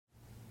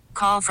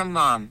Call from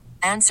mom.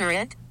 Answer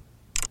it.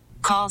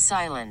 Call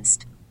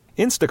silenced.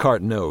 Instacart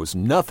knows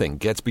nothing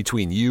gets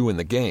between you and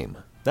the game.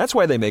 That's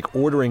why they make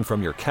ordering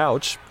from your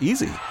couch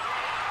easy.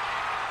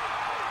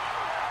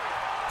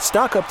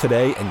 Stock up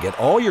today and get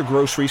all your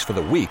groceries for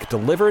the week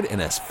delivered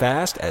in as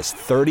fast as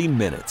 30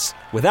 minutes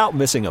without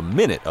missing a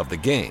minute of the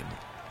game.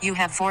 You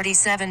have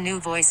 47 new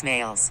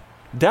voicemails.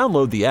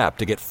 Download the app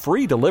to get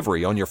free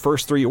delivery on your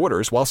first 3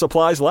 orders while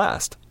supplies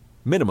last.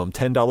 Minimum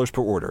 $10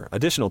 per order.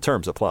 Additional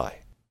terms apply.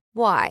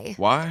 Why?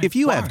 If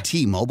you have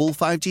T-Mobile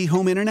 5G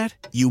home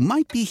internet, you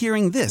might be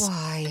hearing this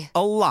Why?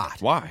 a lot.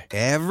 Why?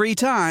 Every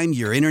time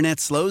your internet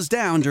slows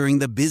down during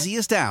the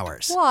busiest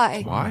hours.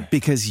 Why?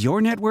 Because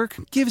your network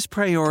gives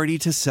priority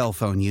to cell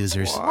phone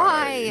users.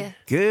 Why?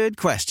 Good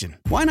question.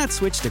 Why not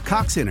switch to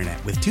Cox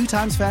Internet with 2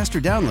 times faster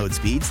download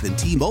speeds than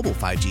T-Mobile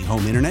 5G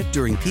home internet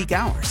during peak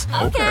hours?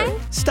 Okay.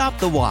 Stop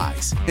the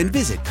whys and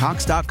visit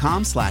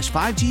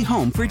cox.com/5G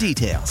home for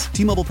details.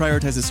 T-Mobile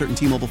prioritizes certain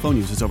T-Mobile phone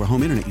users over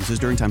home internet users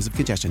during times of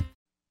congestion.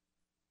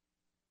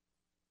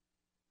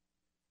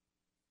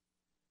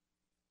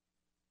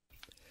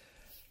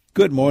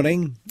 Good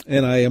morning,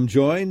 and I am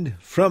joined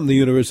from the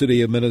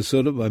University of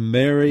Minnesota by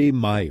Mary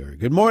Meyer.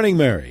 Good morning,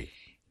 Mary.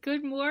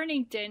 Good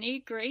morning, Denny.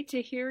 Great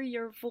to hear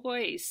your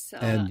voice.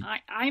 And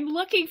I'm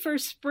looking for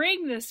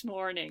spring this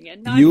morning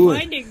and not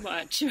finding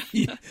much.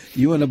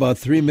 You and about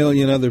 3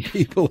 million other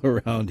people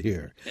around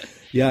here.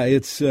 Yeah, I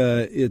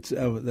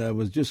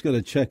was just going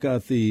to check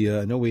out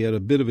I know we had a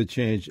bit of a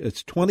change.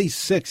 It's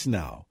 26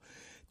 now,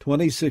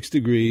 26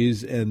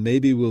 degrees, and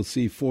maybe we'll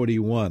see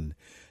 41.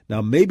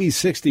 Now, maybe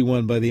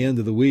 61 by the end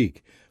of the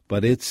week,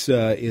 but it's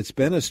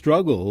been a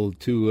struggle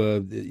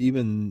to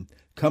even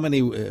come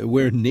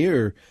anywhere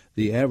near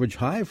the average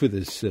high for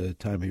this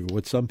time of year,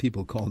 what some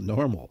people call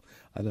normal.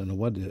 I don't know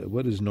what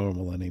is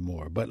normal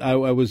anymore. But I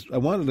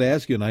wanted to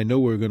ask you, and I know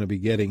we're going to be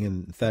getting,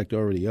 in fact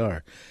already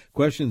are,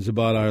 questions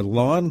about our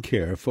lawn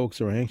care. Folks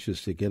are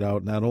anxious to get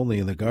out not only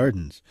in the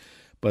gardens,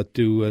 but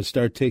to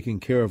start taking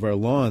care of our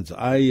lawns.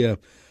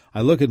 I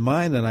look at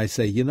mine and I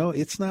say,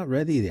 it's not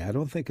ready. I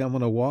don't think I'm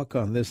going to walk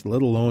on this,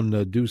 let alone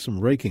do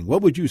some raking.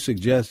 What would you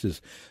suggest as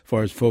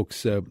far as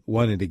folks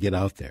wanting to get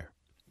out there?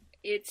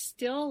 It's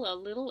still a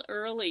little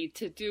early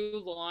to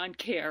do lawn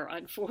care,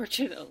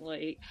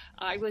 unfortunately.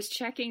 I was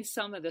checking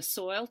some of the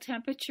soil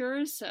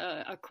temperatures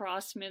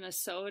across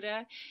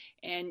Minnesota,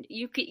 and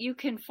you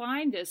can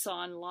find this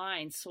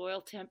online,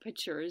 soil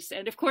temperatures.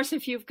 And of course,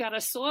 if you've got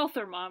a soil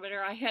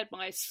thermometer, I had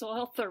my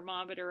soil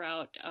thermometer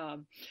out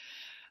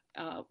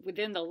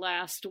within the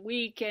last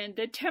week, and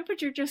the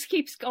temperature just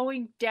keeps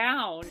going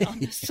down on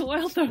the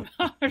soil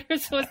thermometer,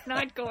 so it's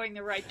not going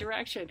the right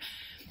direction.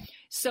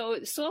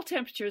 So soil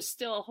temperature is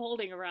still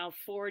holding around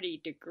 40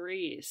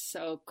 degrees,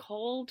 so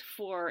cold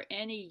for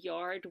any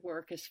yard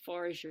work as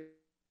far as your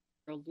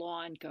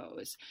lawn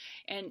goes.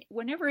 And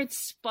whenever it's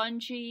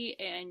spongy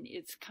and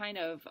it's kind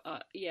of,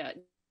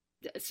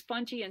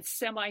 spongy and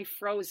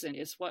semi-frozen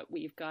is what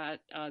we've got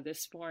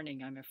this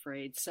morning, I'm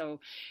afraid. So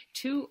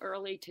too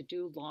early to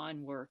do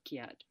lawn work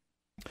yet.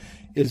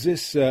 Is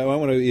this, I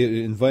want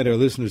to invite our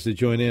listeners to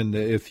join in.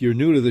 If you're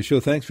new to the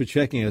show, thanks for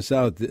checking us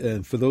out.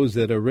 And for those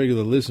that are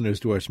regular listeners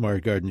to our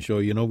Smart Garden Show,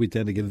 we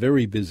tend to get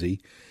very busy.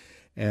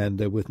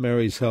 And with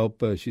Mary's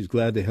help, she's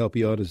glad to help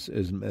you out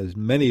as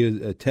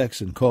many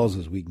texts and calls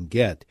as we can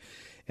get.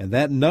 And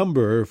that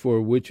number, for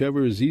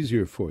whichever is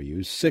easier for you,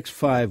 is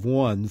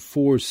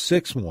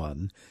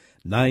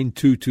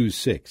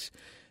 651-461-9226.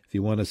 If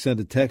you want to send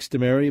a text to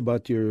Mary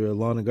about your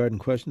lawn and garden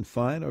question,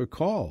 fine, or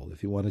call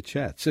if you want to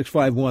chat.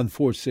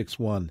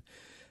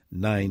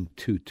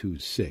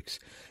 651-461-9226.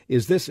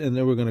 Is this, and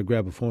then we're going to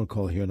grab a phone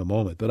call here in a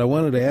moment, but I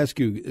wanted to ask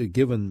you,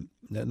 given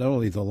not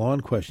only the lawn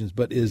questions,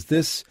 but is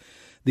this,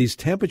 these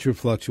temperature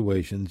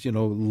fluctuations,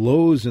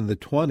 lows in the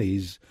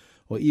 20s,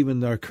 or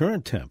even our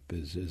current temp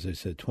is, as I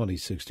said,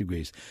 26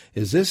 degrees.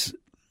 Is this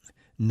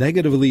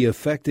negatively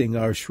affecting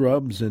our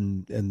shrubs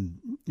and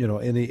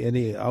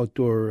any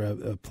outdoor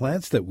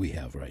plants that we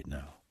have right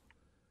now?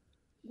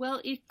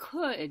 Well, it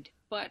could,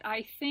 but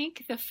I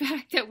think the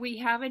fact that we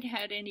haven't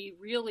had any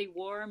really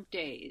warm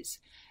days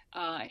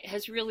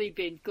has really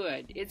been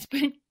good. It's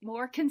been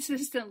more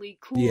consistently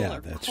cool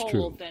or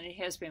cold than it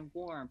has been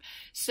warm.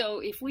 So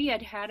if we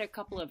had a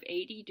couple of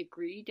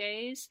 80-degree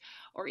days,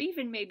 or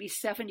even maybe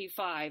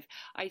 75,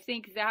 I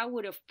think that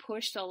would have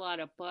pushed a lot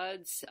of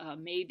buds,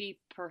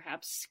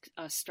 perhaps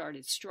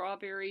started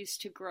strawberries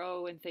to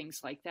grow and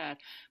things like that.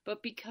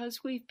 But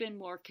because we've been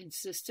more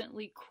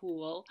consistently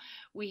cool,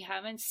 we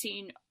haven't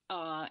seen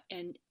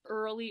an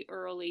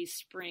early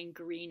spring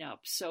green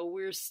up. So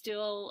we're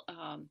still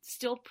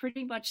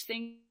pretty much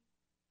things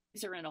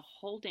are in a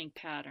holding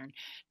pattern.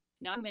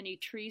 Not many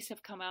trees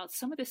have come out.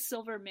 Some of the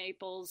silver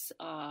maples,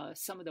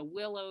 some of the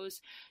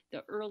willows,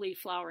 the early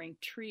flowering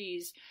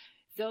trees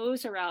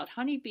those are out.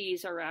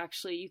 Honeybees are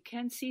actually, you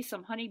can see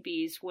some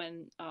honeybees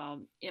when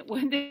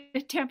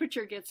the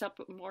temperature gets up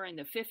more in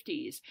the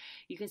 50s.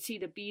 You can see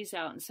the bees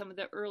out, and some of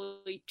the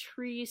early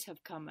trees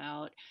have come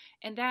out,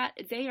 and that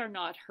they are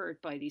not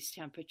hurt by these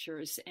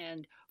temperatures.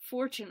 And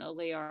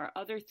fortunately, our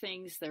other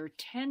things, their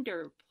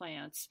tender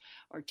plants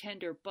or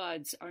tender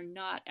buds, are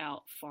not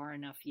out far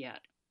enough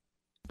yet.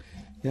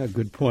 Yeah,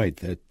 good point.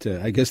 That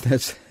I guess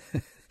that's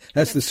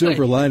the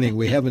silver lining.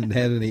 We haven't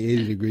had any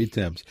 80-degree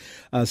temps.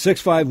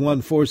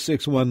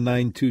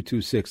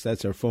 651-461-9226.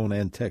 That's our phone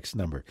and text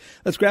number.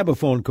 Let's grab a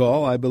phone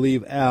call. I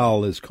believe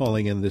Al is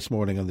calling in this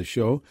morning on the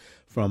show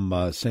from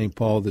St.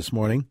 Paul this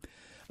morning.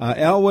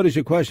 Al, what is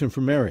your question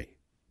for Mary?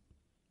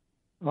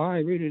 I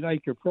really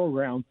like your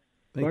program.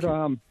 Thank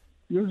you.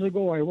 Years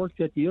ago, I worked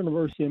at the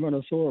University of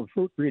Minnesota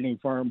fruit breeding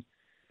farm,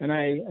 and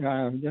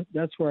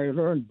that's where I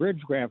learned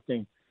bridge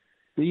grafting.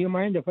 Do you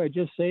mind if I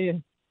just say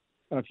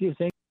a few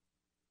things?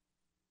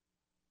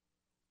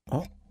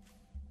 Oh,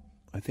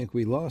 I think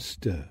we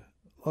lost Al.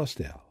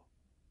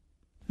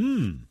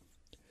 I'm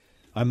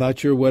not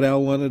sure what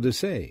Al wanted to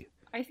say.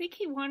 I think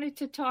he wanted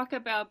to talk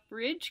about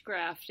bridge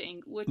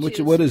grafting,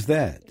 what is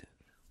that?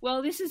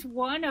 Well, this is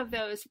one of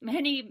those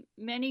many,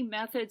 many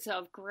methods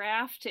of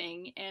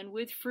grafting, and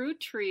with fruit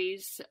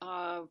trees,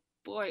 all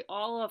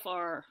of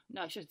our,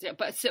 no, I should say,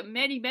 but so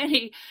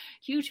many,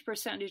 huge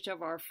percentage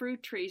of our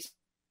fruit trees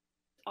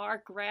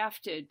are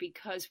grafted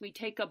because we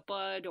take a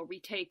bud or we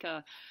take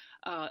a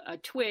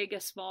twig, a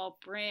small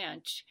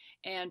branch,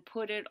 and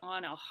put it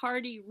on a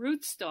hardy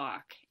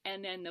rootstock.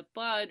 And then the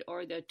bud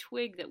or the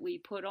twig that we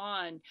put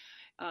on,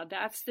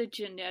 that's the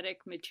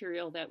genetic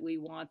material that we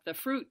want the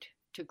fruit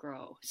to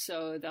grow.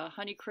 So the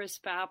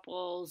Honeycrisp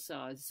apples,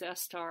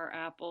 Zestar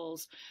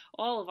apples,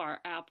 all of our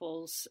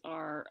apples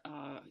are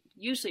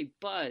usually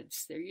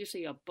buds. They're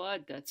usually a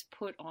bud that's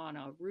put on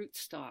a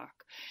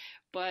rootstock.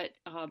 But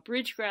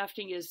bridge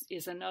grafting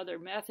is another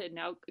method.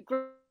 Now,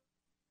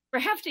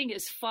 grafting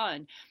is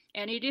fun,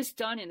 and it is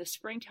done in the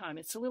springtime.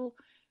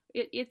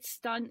 It's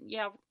done,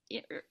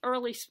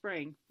 early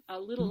spring.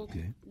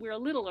 We're a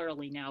little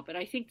early now, but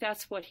I think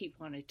that's what he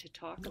wanted to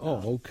talk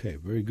about. Oh, okay,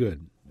 very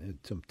good.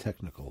 Some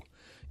technical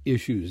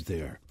issues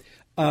there.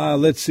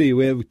 Let's see,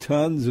 we have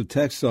tons of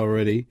texts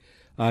already.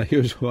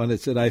 Here's one that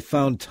said, I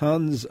found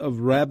tons of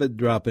rabbit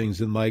droppings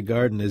in my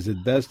garden. Is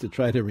it best to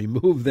try to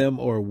remove them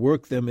or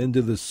work them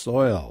into the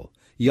soil?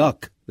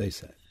 Yuck, they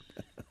said.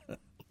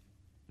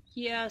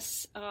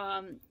 Yes,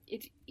 I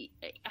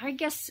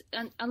guess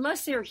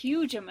unless they're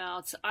huge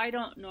amounts, I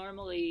don't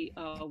normally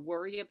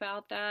worry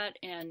about that,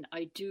 and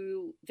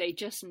they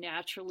just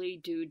naturally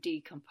do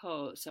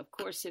decompose. Of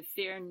course, if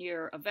they're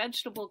near a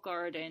vegetable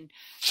garden,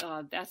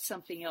 that's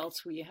something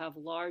else where you have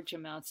large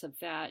amounts of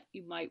that.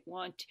 I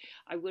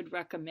would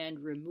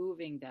recommend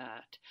removing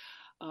that.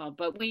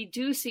 But we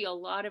do see a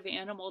lot of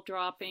animal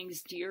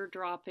droppings, deer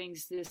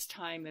droppings this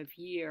time of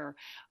year.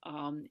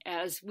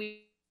 As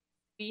we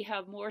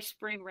have more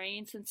spring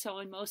rains and so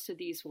on, most of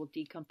these will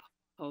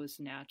decompose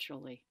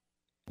naturally.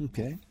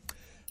 Okay.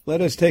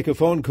 Let us take a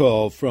phone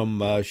call from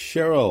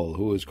Cheryl,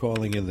 who is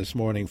calling in this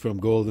morning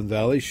from Golden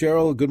Valley.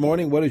 Cheryl, good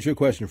morning. What is your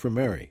question for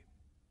Mary?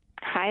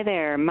 Hi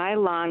there. My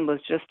lawn was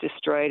just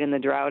destroyed in the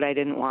drought. I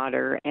didn't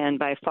water, and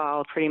by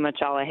fall, pretty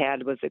much all I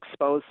had was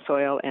exposed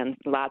soil and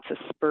lots of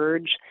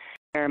spurge.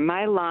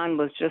 My lawn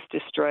was just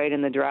destroyed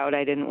in the drought.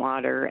 I didn't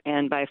water,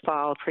 and by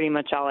fall, pretty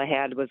much all I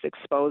had was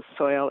exposed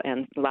soil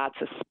and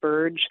lots of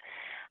spurge.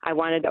 I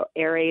wanted to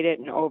aerate it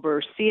and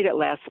overseed it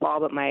last fall,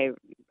 but I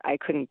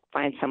couldn't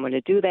find someone to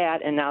do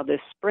that, and now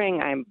this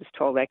spring I was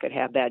told I could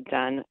have that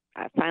done.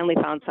 I finally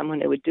found someone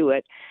that would do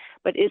it.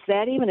 But is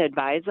that even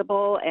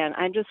advisable? And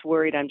I'm just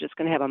worried I'm just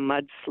going to have a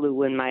mud slough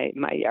when my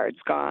yard's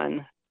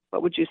gone.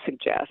 What would you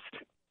suggest?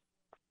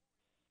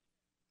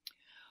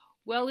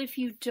 Well, if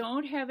you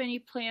don't have any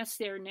plants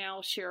there now,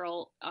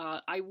 Cheryl,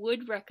 I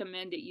would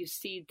recommend that you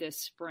seed this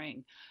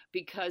spring,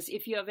 because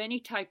if you have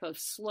any type of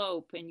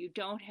slope and you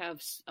don't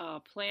have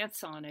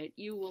plants on it,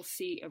 you will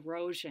see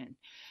erosion.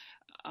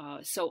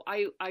 So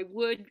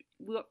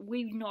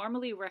we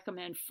normally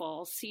recommend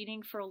fall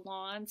seeding for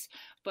lawns,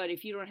 but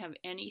if you don't have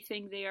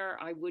anything there,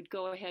 I would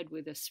go ahead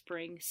with a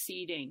spring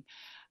seeding.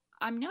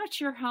 I'm not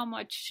sure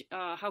how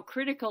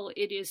critical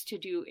it is to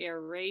do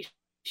aeration.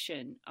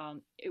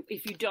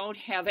 If you don't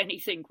have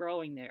anything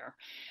growing there,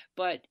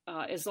 but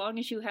as long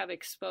as you have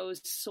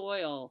exposed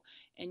soil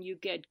and you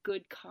get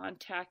good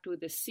contact with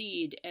the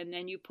seed and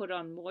then you put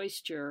on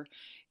moisture,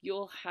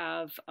 you'll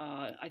have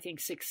I think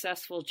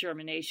successful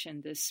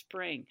germination this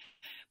spring.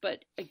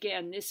 But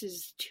again, this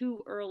is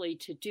too early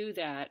to do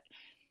that.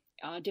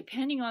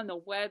 Depending on the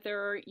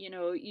weather,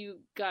 you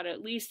got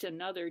at least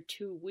another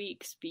 2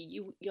 weeks.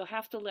 You'll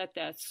have to let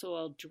that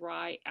soil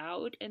dry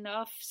out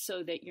enough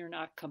so that you're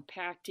not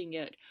compacting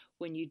it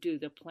when you do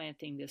the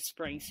planting this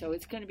spring. So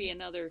it's going to be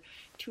another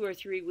 2 or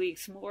 3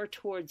 weeks, more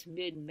towards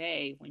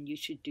mid-May when you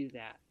should do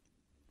that.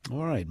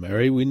 All right,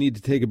 Mary, we need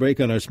to take a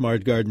break on our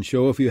Smart Garden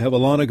Show. If you have a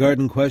lawn or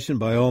garden question,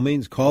 by all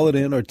means, call it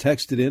in or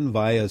text it in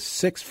via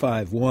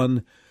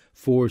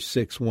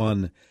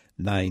 651-461-9226.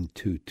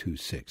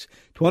 9226.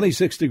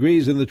 26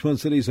 degrees in the Twin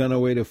Cities, on our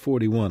way to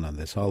 41 on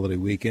this holiday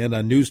weekend.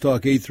 On News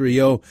Talk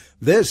 830,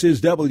 this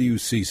is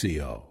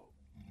WCCO.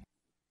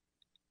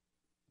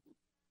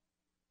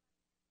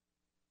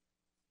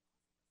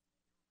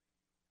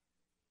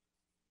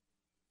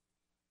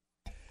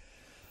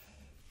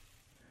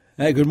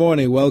 Hey, good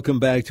morning. Welcome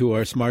back to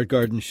our Smart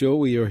Garden Show.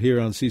 We are here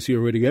on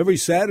CCO Radio every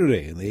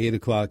Saturday in the 8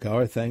 o'clock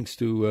hour, thanks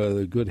to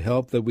the good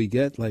help that we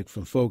get, like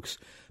from folks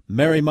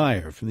Mary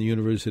Meyer from the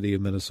University of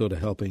Minnesota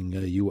helping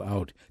you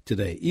out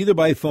today, either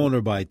by phone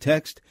or by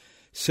text,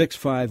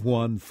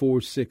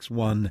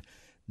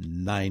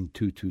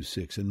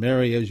 651-461-9226. And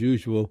Mary, as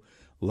usual,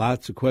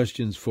 lots of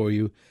questions for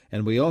you.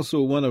 And we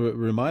also want to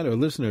remind our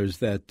listeners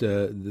that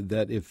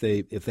that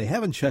if they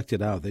haven't checked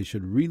it out, they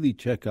should really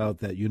check out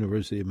that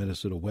University of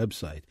Minnesota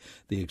website,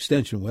 the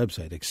extension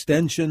website,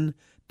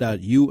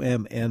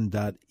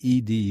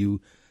 extension.umn.edu.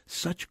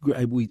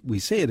 We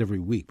say it every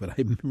week, but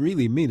I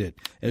really mean it.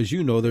 As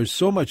you know, there's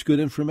so much good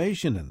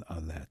information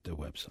on that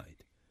website.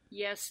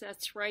 Yes,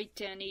 that's right,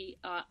 Denny.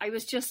 I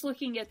was just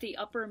looking at the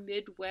Upper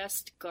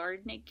Midwest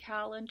gardening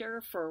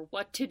calendar for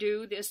what to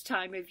do this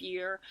time of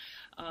year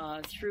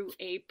through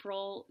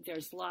April.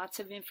 There's lots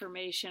of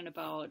information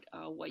about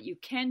what you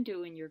can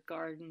do in your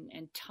garden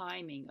and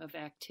timing of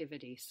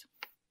activities.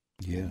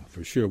 Yeah,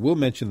 for sure. We'll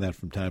mention that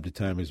from time to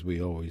time, as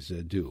we always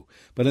do.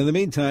 But in the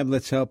meantime,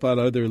 let's help out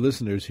other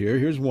listeners here.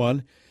 Here's one.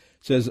 It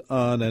says,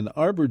 on an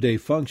Arbor Day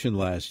function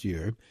last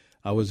year,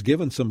 I was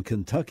given some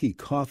Kentucky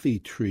coffee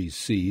tree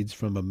seeds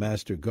from a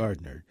master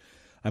gardener.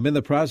 I'm in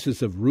the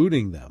process of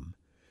rooting them.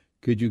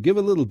 Could you give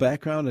a little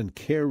background and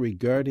care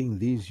regarding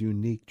these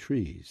unique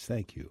trees?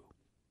 Thank you.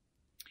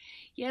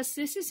 Yes,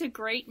 this is a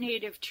great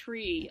native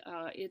tree.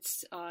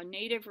 Its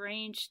native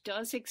range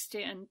does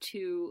extend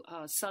to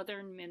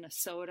southern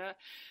Minnesota.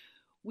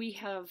 We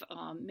have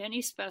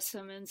many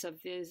specimens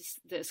of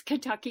this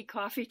Kentucky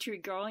coffee tree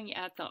growing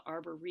at the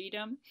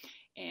Arboretum,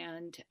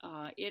 and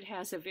it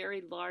has a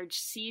very large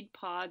seed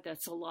pod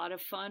that's a lot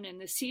of fun, and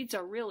the seeds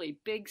are really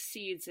big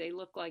seeds. They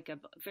look like a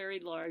very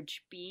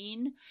large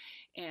bean,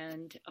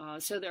 and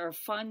so they're a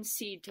fun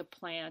seed to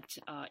plant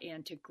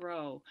and to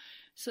grow.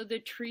 So the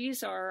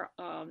trees are,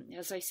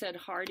 as I said,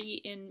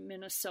 hardy in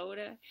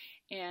Minnesota,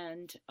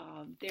 and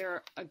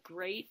they're a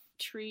great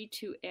tree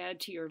to add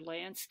to your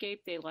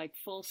landscape. They like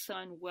full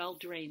sun,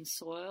 well-drained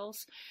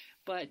soils.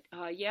 But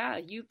yeah,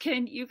 you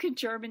can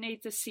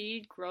germinate the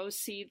seed, grow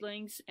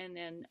seedlings, and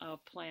then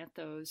plant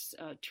those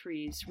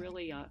trees.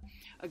 Really a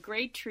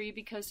great tree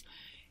because,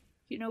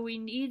 you know, we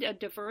need a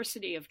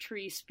diversity of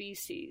tree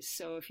species.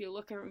 So if you're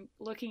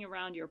looking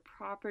around your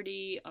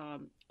property,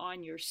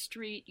 on your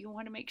street, you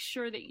want to make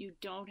sure that you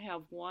don't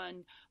have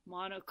one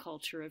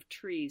monoculture of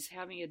trees.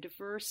 Having a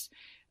diverse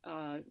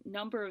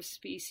number of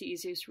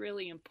species is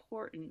really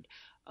important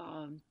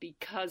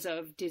because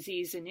of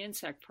disease and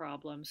insect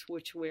problems,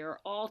 which we're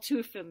all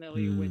too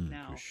familiar with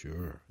now. For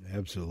sure.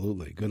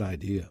 Absolutely. Good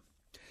idea.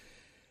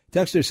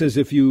 Dexter says,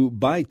 if you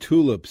buy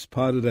tulips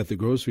potted at the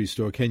grocery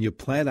store, can you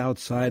plant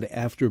outside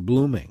after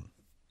blooming?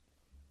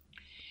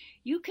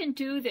 You can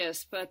do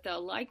this, but the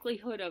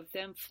likelihood of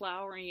them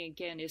flowering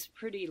again is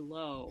pretty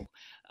low.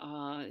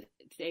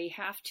 They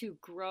have to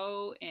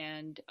grow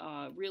and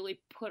really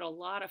put a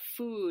lot of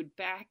food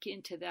back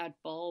into that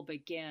bulb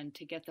again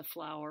to get the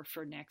flower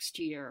for next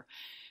year.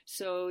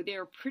 So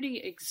they're pretty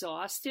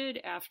exhausted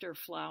after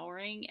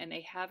flowering, and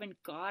they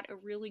haven't got a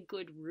really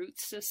good root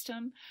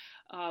system.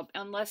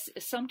 Unless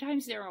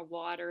sometimes they're in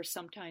water,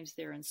 sometimes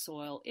they're in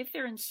soil. If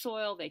they're in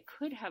soil, they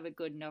could have a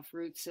good enough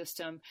root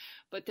system,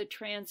 but the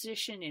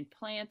transition in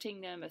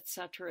planting them,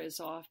 etc., is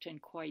often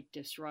quite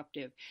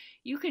disruptive.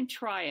 You can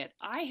try it.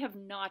 I have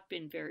not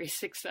been very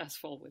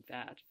successful with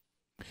that.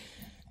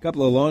 A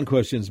couple of lawn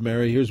questions,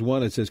 Mary. Here's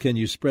one. It says, can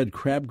you spread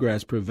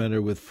crabgrass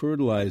preventer with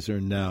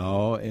fertilizer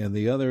now? And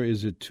the other,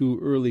 is it too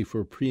early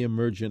for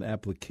pre-emergent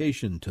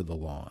application to the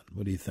lawn?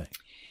 What do you think?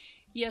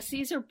 Yes,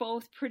 these are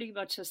both pretty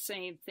much the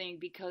same thing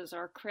because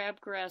our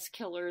crabgrass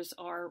killers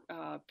are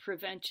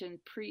prevention,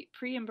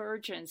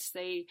 pre-emergence.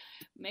 They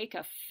make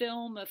a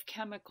film of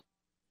chemical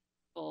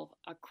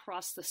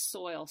across the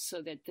soil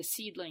so that the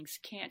seedlings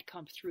can't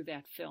come through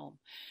that film.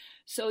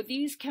 So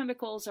these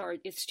chemicals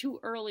it's too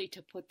early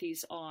to put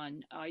these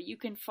on. You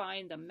can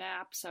find the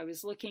maps. I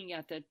was looking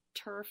at the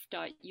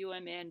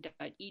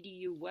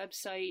turf.umn.edu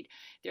website.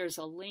 There's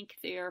a link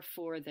there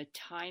for the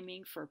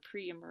timing for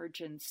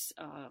pre-emergence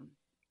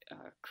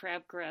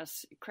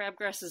crabgrass.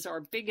 Crabgrass is our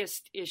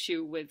biggest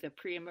issue with the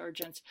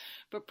pre-emergence,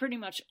 but pretty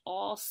much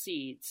all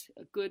seeds,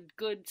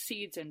 good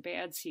seeds and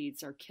bad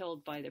seeds, are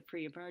killed by the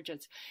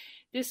pre-emergence.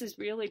 This is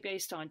really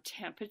based on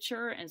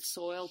temperature and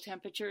soil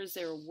temperatures.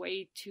 They're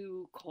way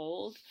too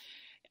cold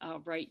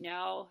right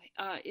now.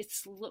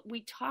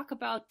 We talk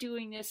about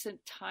doing this in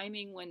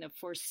timing when the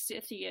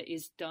forsythia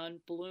is done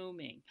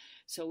blooming.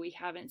 So we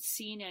haven't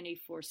seen any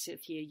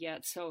forsythia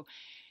yet. So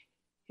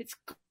it's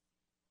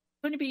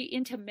going to be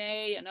into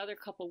May, another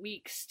couple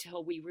weeks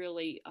till we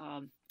really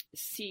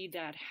see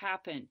that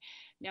happen.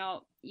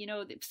 Now,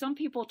 some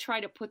people try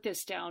to put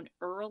this down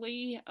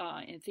early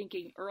and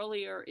thinking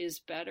earlier is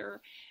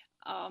better.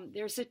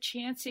 There's a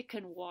chance it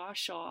can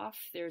wash off.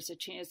 There's a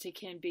chance it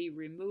can be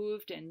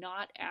removed and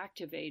not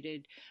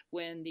activated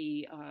when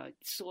the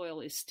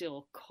soil is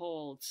still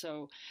cold.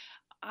 So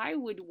I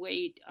would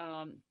wait,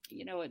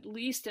 at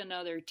least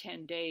another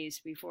 10 days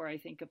before I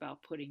think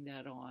about putting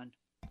that on.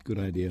 Good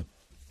idea.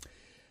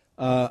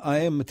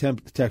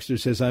 Texter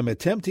says, I'm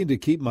attempting to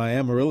keep my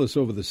amaryllis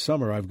over the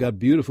summer. I've got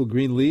beautiful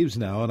green leaves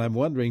now, and I'm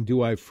wondering,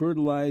 do I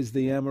fertilize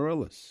the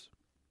amaryllis?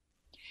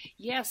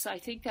 Yes, I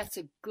think that's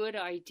a good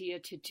idea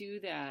to do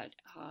that.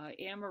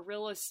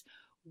 Amaryllis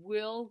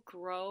will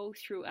grow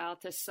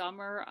throughout the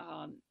summer.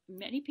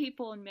 Many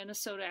people in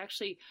Minnesota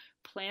actually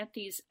plant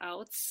these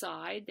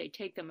outside. They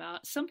take them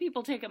out. Some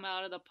people take them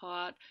out of the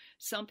pot.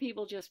 Some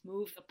people just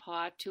move the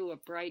pot to a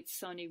bright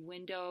sunny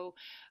window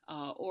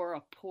or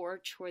a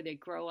porch where they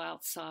grow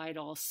outside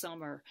all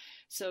summer.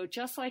 So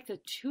just like the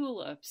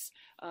tulips,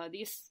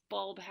 this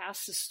bulb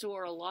has to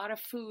store a lot of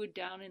food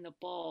down in the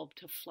bulb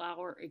to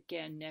flower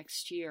again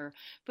next year.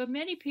 But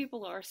many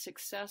people are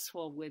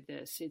successful with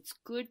this. It's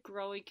good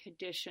growing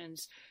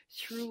conditions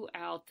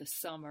throughout the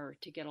summer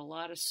to get a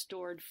lot of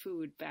stored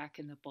food back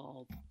in the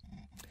bulb.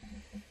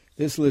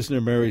 This listener,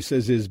 Mary,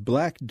 says, is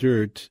black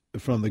dirt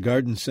from the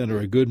garden center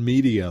a good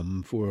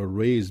medium for a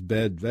raised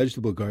bed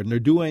vegetable garden, or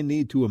do I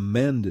need to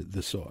amend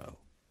the soil?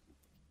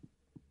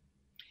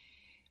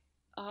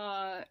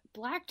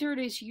 Black dirt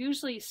is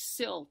usually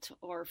silt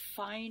or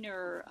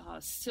finer,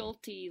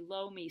 silty,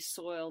 loamy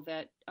soil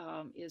that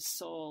is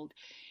sold.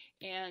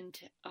 And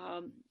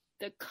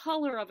the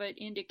color of it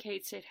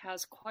indicates it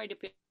has quite a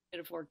bit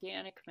of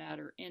organic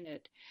matter in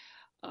it.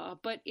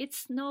 But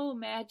it's no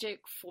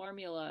magic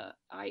formula.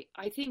 I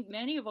think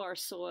many of our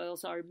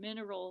soils, our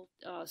mineral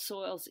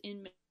soils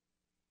in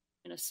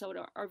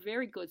Minnesota, are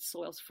very good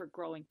soils for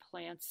growing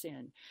plants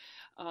in.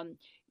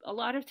 A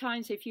lot of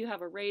times, if you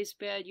have a raised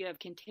bed, you have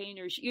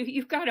containers,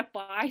 you've got to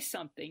buy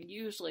something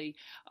usually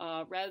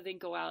rather than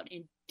go out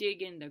and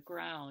dig in the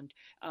ground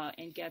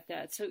and get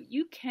that. So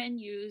you can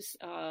use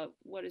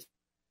what is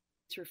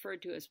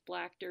referred to as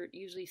black dirt,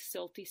 usually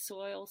silty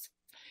soils.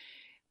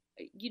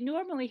 You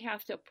normally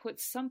have to put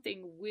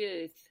something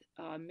with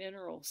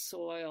mineral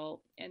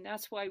soil, and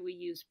that's why we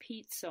use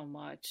peat so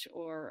much,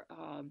 or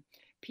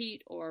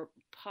peat or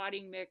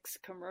potting mix.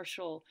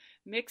 Commercial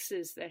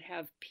mixes that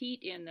have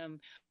peat in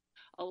them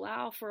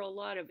allow for a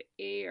lot of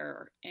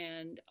air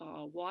and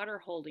water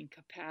holding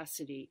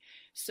capacity.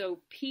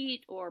 So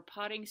peat or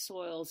potting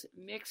soils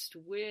mixed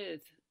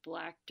with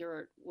black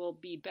dirt will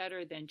be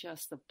better than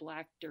just the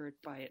black dirt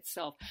by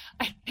itself.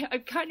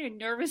 I'm kind of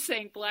nervous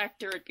saying black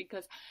dirt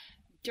because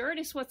dirt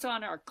is what's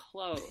on our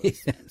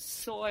clothes, and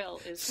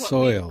soil is what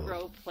we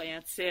grow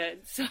plants in.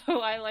 So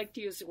I like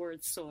to use the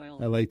word soil.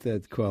 I like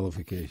that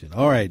qualification.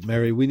 All right,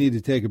 Mary, we need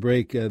to take a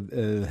break, have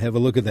a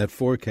look at that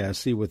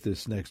forecast, see what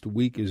this next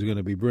week is going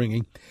to be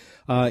bringing.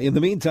 In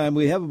the meantime,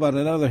 we have about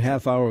another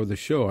half hour of the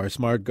show, our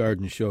Smart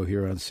Garden Show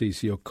here on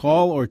CCO.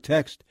 Call or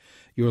text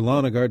your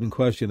lawn or garden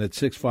question at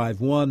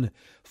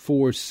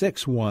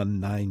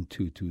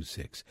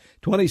 651-461-9226.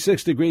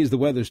 26 degrees, the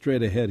weather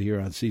straight ahead here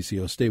on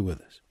CCO. Stay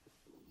with us.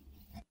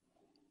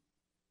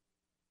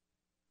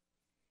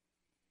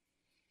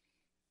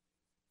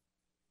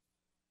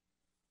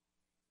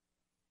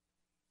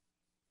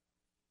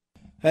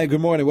 Hey,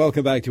 good morning.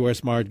 Welcome back to our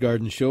Smart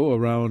Garden Show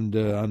around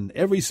on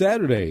every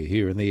Saturday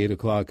here in the 8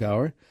 o'clock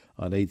hour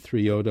on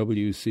 830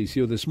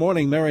 WCCO. This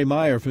morning, Mary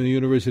Meyer from the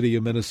University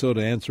of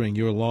Minnesota answering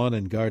your lawn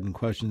and garden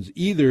questions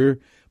either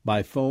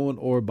by phone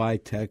or by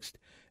text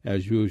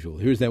as usual.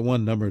 Here's that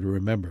one number to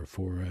remember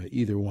for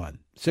either one,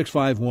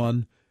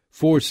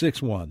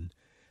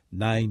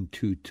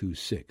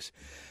 651-461-9226.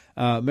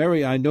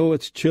 Mary, I know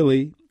it's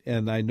chilly,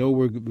 and I know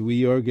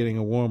we are getting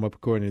a warm-up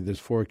according to this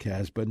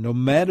forecast, but no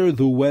matter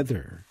the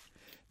weather,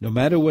 no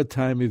matter what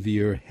time of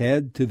year,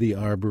 head to the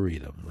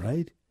Arboretum,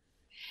 right?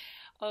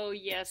 Oh,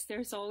 yes.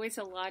 There's always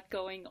a lot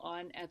going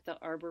on at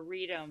the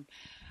Arboretum.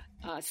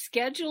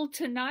 Scheduled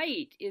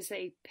tonight is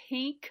a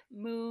pink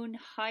moon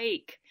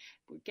hike.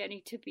 We're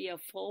getting to be a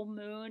full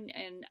moon,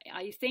 and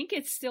I think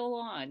it's still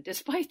on.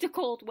 Despite the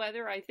cold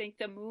weather, I think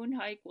the moon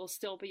hike will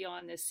still be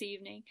on this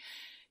evening.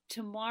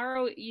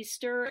 Tomorrow,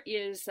 Easter,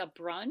 is a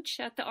brunch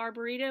at the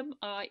Arboretum.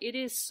 It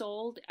is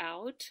sold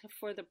out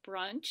for the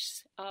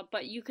brunch,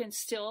 but you can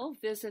still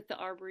visit the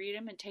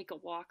Arboretum and take a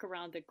walk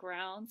around the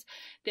grounds.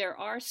 There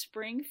are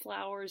spring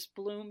flowers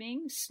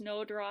blooming.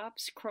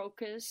 Snowdrops,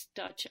 crocus,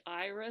 Dutch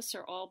iris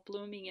are all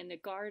blooming in the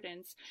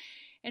gardens.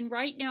 And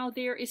right now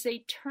there is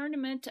a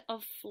tournament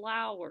of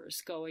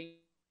flowers going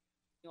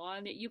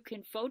on that you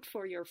can vote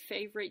for your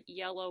favorite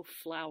yellow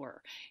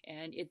flower,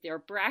 and there are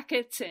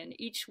brackets, and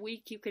each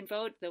week you can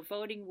vote. The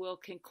voting will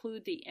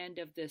conclude the end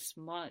of this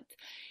month.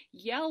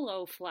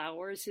 Yellow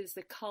flowers is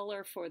the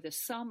color for the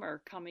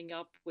summer, coming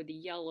up with the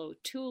yellow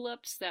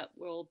tulips that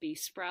will be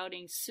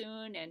sprouting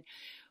soon, and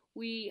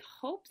we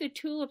hope the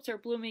tulips are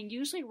blooming.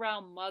 Usually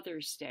around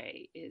Mother's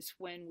Day is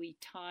when we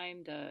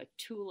time the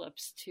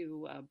tulips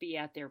to be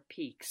at their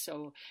peak.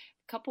 So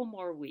a couple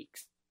more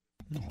weeks.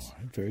 All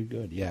right, very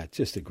good. Yeah, it's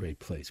just a great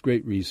place,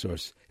 great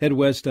resource. Head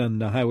west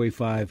on Highway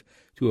 5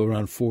 to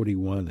around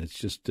 41. It's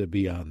just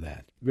beyond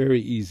that.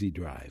 Very easy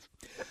drive.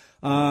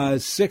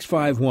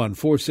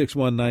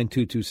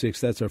 651-461-9226.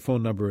 That's our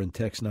phone number and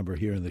text number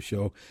here in the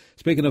show.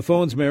 Speaking of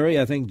phones, Mary,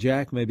 I think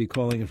Jack may be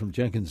calling in from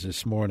Jenkins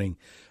this morning.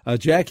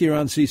 Jack, you're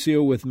on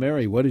CCO with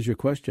Mary. What is your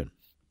question?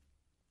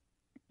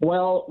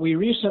 Well, we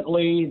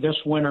recently, this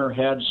winter,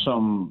 had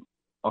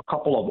a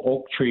couple of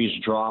oak trees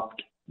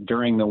dropped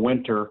during the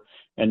winter,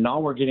 and now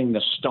we're getting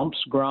the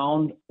stumps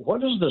ground.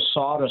 What is the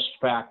sawdust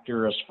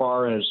factor as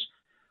far as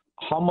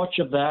how much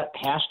of that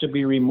has to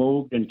be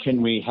removed, and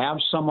can we have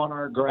some on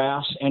our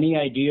grass? Any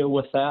idea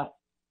with that?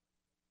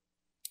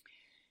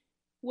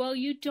 Well,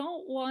 you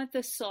don't want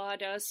the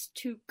sawdust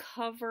to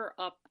cover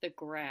up the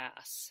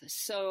grass.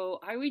 So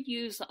I would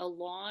use a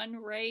lawn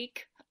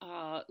rake,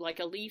 like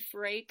a leaf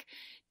rake,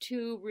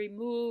 to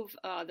remove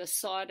the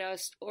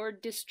sawdust or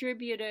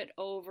distribute it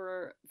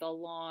over the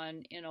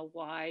lawn in a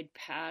wide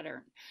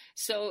pattern.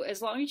 So as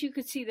long as you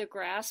could see the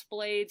grass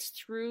blades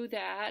through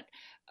that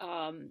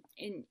and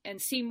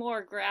see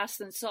more grass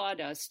than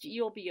sawdust,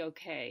 you'll be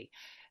okay.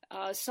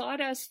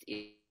 Sawdust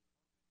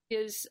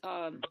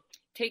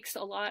takes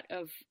a lot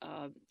of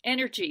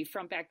energy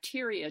from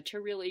bacteria to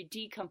really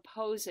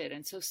decompose it,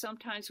 and so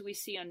sometimes we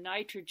see a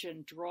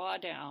nitrogen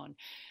drawdown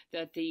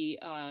that the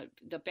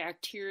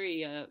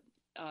bacteria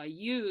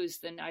use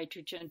the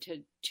nitrogen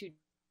to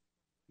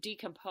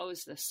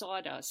decompose the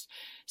sawdust.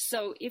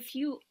 So if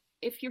you're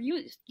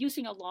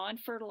using a lawn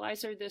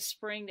fertilizer this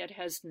spring that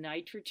has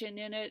nitrogen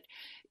in it,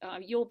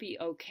 you'll be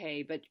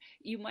okay. But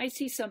you might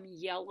see some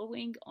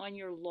yellowing on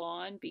your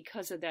lawn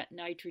because of that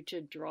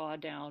nitrogen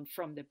drawdown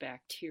from the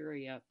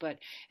bacteria. But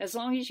as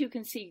long as you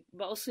can see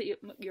mostly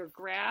your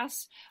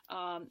grass,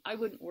 I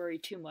wouldn't worry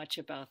too much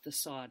about the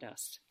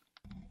sawdust.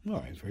 All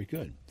right, very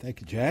good.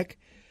 Thank you, Jack.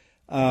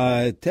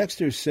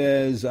 Texter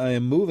says, I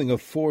am moving a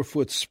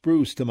 4-foot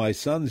spruce to my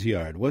son's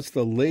yard. What's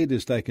the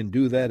latest I can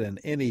do that, and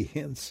any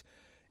hints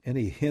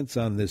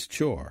on this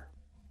chore?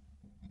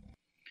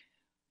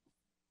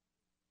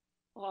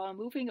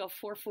 Moving a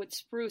 4-foot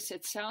spruce,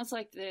 it sounds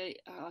like the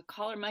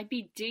caller might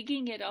be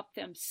digging it up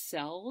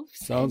themselves.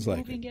 Sounds like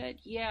moving it.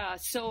 Yeah.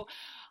 So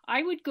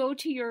I would go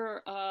to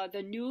your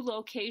the new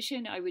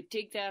location. I would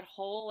dig that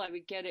hole. I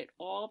would get it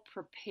all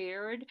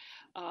prepared.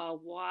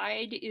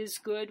 Wide is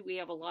good. We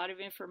have a lot of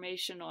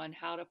information on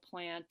how to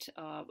plant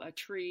a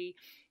tree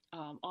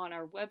on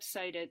our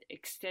website at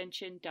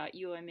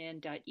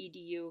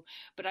extension.umn.edu.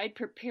 But I'd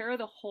prepare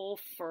the hole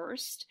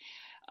first.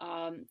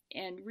 And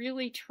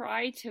really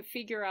try to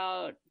figure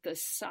out the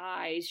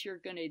size you're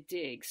going to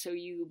dig. So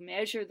you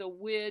measure the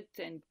width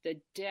and the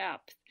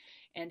depth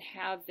and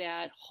have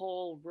that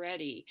hole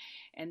ready,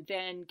 and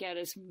then get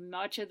as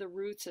much of the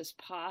roots as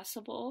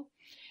possible.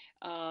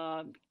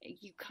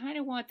 You kind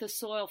of want the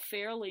soil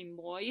fairly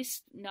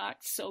moist, not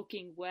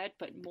soaking wet,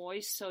 but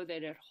moist so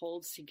that it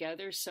holds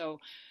together. So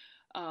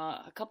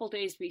a couple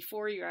days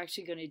before you're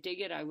actually going to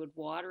dig it, I would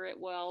water it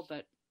well,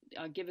 but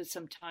give it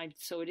some time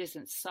so it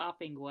isn't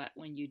sopping wet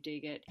when you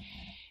dig it.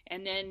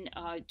 And then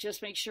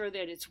just make sure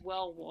that it's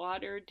well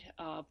watered.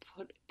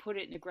 Put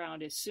it in the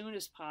ground as soon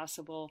as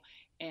possible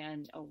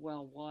and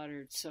well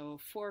watered. So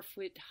 4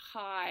 foot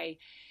high,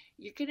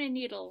 you're going to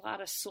need a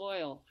lot of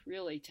soil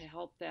really to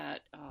help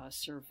that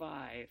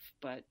survive.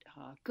 But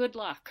good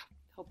luck.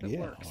 Hope it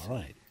works. All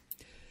right.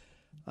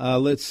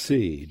 Let's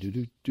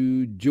see.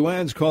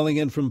 Joanne's calling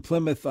in from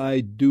Plymouth,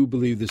 I do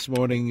believe, this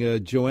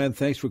morning. Joanne,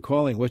 thanks for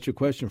calling. What's your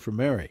question for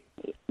Mary?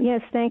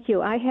 Yes, thank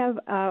you. I have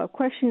a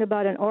question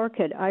about an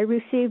orchid. I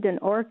received an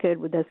orchid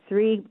with a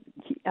 3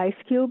 ice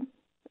cube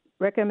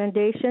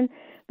recommendation,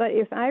 but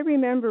if I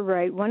remember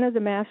right, one of the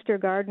master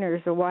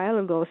gardeners a while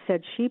ago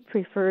said she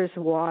prefers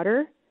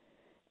water,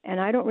 and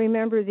I don't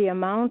remember the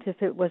amount,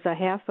 if it was a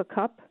half a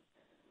cup.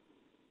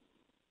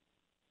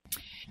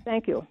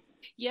 Thank you.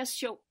 Yes,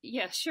 sure,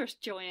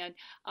 Joanne.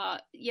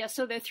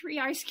 So the 3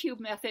 ice cube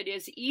method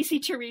is easy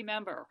to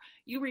remember.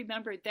 You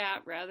remembered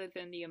that rather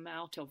than the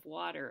amount of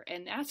water.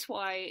 And that's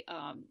why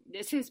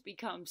this has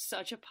become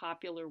such a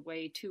popular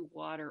way to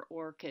water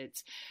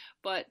orchids.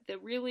 But the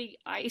really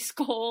ice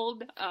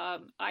cold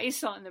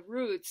ice on the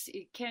roots,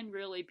 it can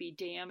really be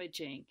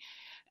damaging.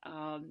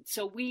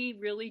 So we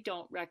really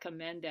don't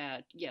recommend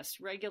that. Yes,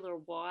 regular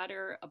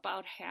water,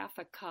 about half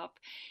a cup.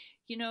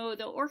 You know,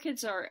 the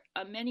orchids are,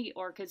 many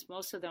orchids,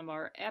 most of them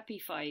are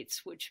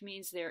epiphytes, which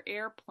means they're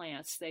air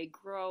plants. They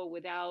grow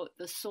without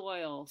the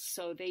soil,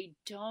 so they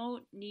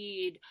don't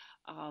need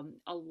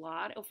a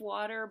lot of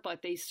water,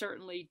 but they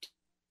certainly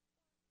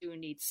do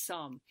need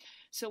some.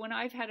 So when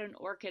I've had an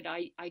orchid,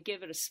 I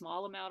give it a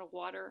small amount of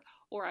water,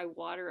 or I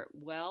water it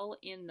well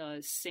in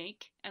the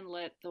sink and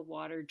let the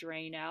water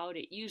drain out.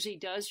 It usually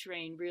does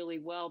drain really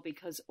well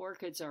because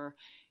orchids are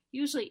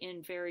usually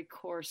in very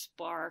coarse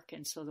bark,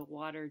 and so the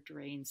water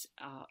drains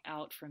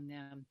out from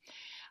them.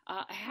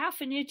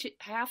 Half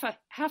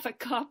a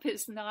cup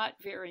is not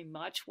very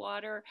much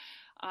water.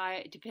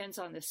 It depends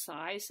on the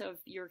size of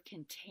your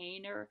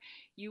container.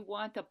 You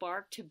want the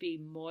bark to be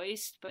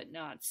moist but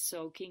not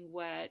soaking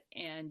wet,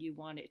 and you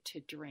want it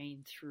to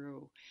drain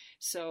through.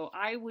 So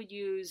I would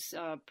use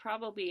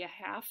probably a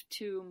half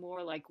to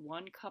more like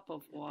 1 cup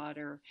of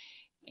water.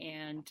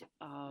 And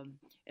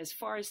as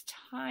far as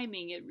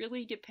timing, it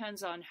really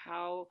depends on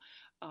how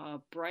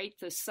bright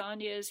the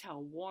sun is, how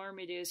warm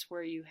it is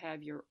where you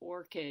have your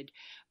orchid.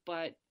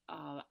 But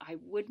I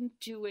wouldn't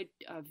do it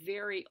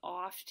very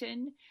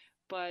often.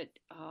 But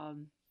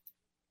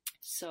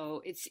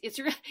so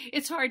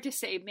it's hard to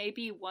say,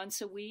 maybe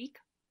once a week.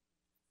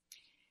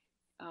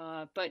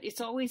 But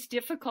it's always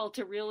difficult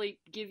to really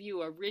give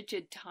you a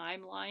rigid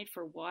timeline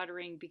for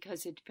watering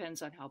because it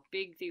depends on how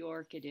big the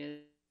orchid is,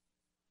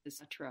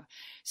 etc.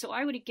 So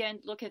I would again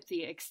look at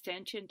the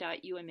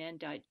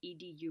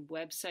extension.umn.edu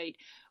website.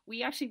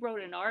 We actually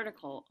wrote an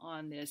article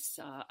on this,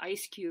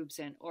 ice cubes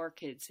and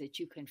orchids, that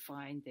you can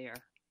find there.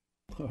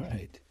 All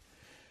right.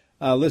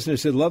 Listener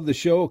said, love the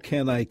show.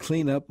 Can I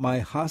clean up my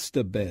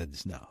hosta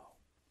beds now?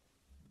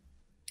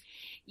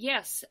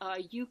 Yes,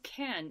 you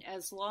can,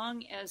 as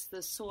long as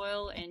the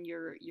soil and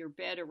your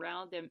bed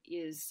around them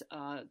is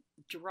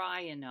dry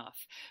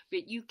enough.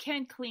 But you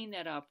can clean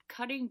that up.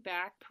 Cutting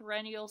back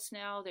perennials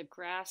now, the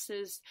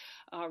grasses,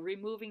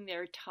 removing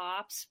their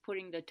tops,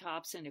 putting the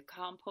tops in a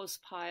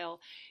compost pile,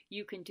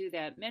 you can do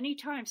that. Many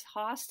times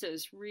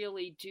hostas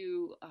really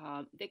do,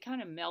 they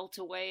kind of melt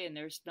away and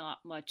there's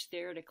not much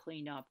there to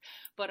clean up.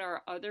 But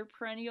our other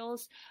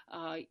perennials,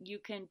 you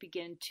can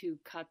begin to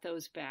cut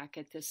those back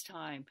at this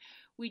time.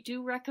 We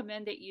do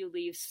recommend that you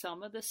leave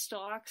some of the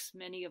stalks.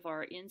 Many of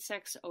our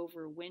insects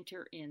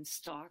overwinter in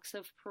stalks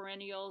of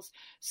perennials.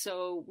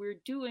 So we're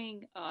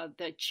doing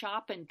the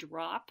chop and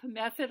drop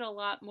method a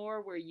lot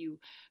more, where you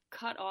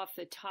cut off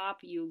the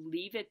top, you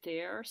leave it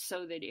there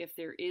so that if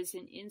there is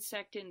an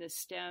insect in the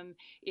stem,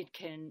 it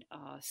can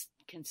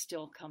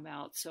still come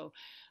out. So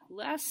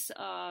less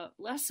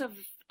of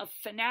a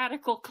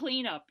fanatical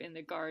cleanup in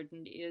the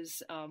garden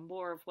is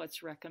more of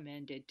what's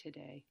recommended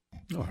today.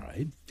 All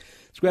right.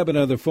 Let's grab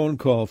another phone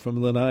call from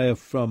Linnea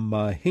from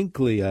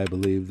Hinckley, I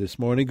believe, this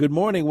morning. Good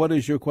morning. What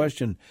is your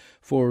question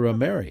for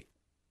Mary?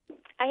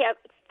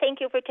 Thank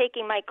you for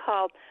taking my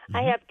call. Mm-hmm.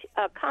 I have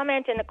a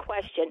comment and a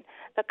question.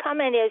 The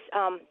comment is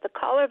the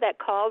caller that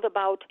called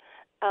about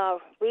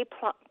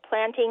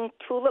replanting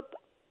tulip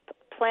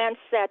plants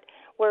that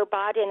were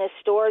bought in a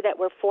store that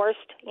were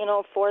forced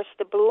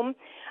to bloom.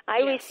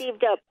 I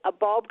received a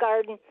bulb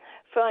garden.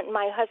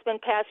 My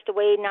husband passed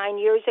away 9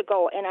 years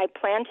ago, and I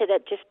planted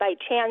it just by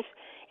chance,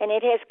 and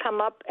it has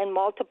come up and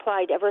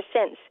multiplied ever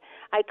since.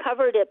 I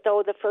covered it,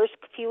 though, the first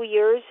few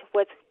years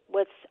with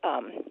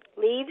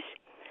leaves.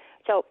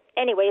 So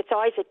anyway, it's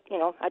always a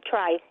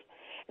try.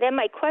 Then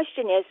my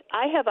question is,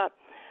 I have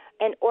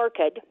an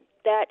orchid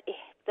that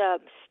the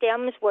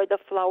stems where the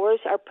flowers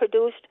are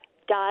produced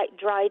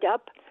dried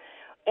up,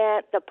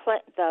 and the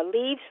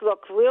leaves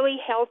look really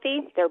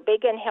healthy. They're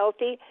big and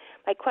healthy.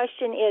 My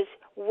question is,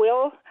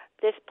 will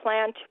this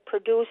plant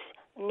produce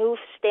new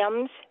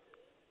stems?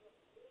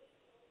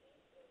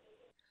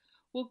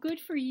 Well,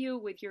 good for you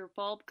with your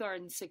bulb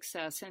garden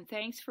success, and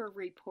thanks for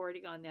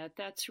reporting on that.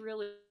 That's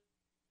really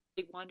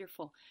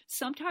wonderful.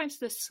 Sometimes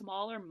the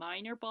smaller,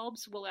 minor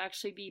bulbs will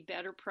actually be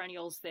better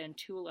perennials than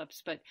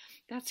tulips, but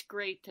that's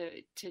great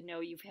to know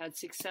you've had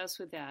success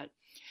with that.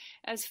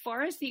 As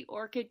far as the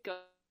orchid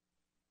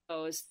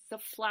goes, the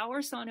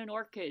flowers on an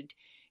orchid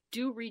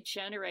do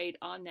regenerate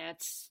on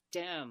that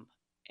stem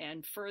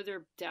and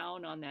further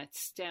down on that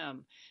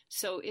stem.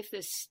 So if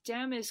the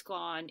stem is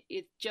gone,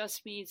 it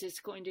just means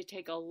it's going to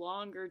take a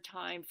longer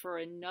time for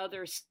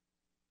another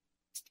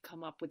to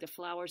come up with the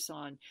flowers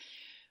on.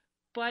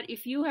 But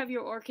if you have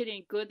your orchid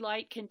in good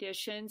light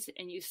conditions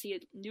and you see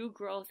new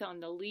growth on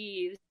the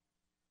leaves,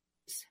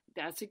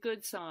 that's a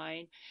good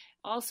sign.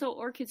 Also,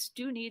 orchids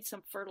do need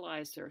some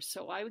fertilizer,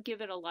 so I would give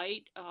it a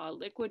light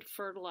liquid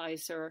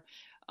fertilizer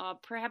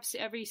perhaps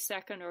every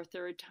second or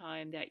third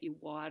time that you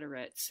water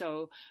it.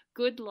 So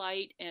good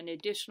light and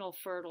additional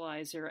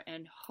fertilizer,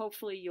 and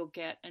hopefully you'll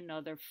get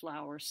another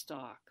flower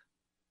stalk.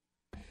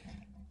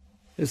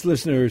 This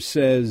listener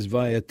says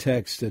via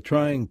text,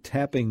 trying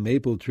tapping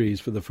maple trees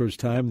for the first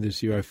time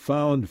this year. I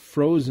found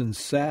frozen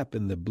sap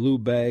in the blue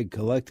bag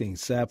collecting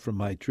sap from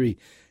my tree.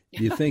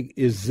 Do you think,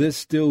 is this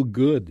still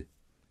good?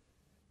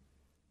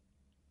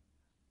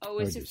 Oh,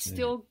 is it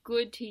still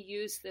good to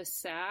use the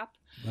sap?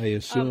 I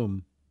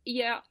assume.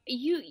 Yeah,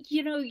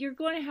 you're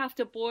going to have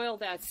to boil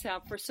that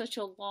sap for such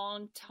a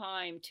long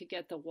time to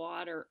get the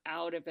water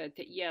out of it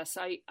that, yes,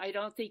 I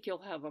don't think you'll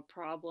have a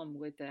problem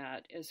with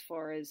that as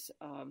far as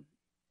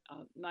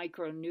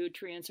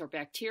micronutrients or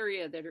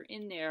bacteria that are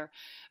in there,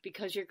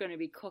 because you're going to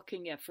be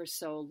cooking it for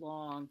so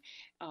long.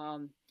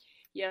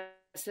 Yes,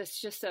 it's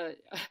just a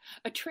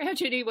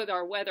tragedy with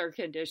our weather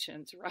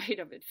conditions, right?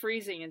 Of it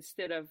freezing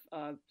instead of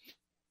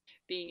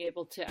being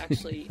able to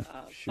actually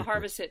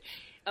harvest it.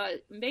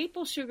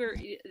 Maple sugar,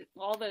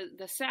 all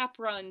the sap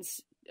runs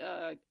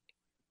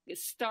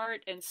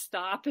start and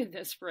stop in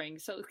the spring.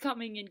 So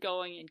coming and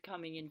going and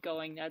coming and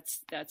going,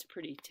 that's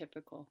pretty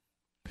typical.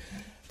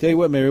 Tell you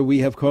what, Mary, we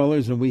have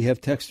callers and we have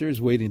texters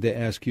waiting to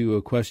ask you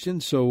a question.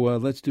 So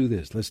let's do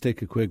this. Let's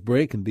take a quick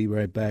break and be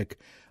right back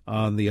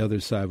on the other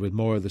side with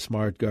more of the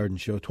Smart Garden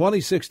Show.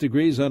 26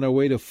 degrees on our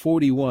way to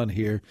 41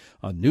 here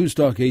on News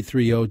Talk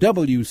 830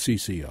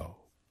 WCCO.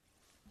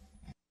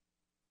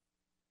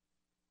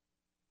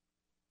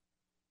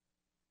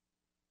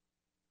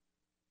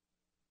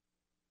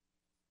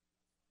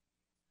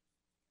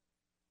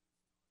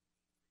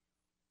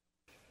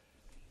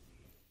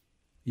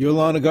 Your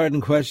lawn and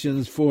garden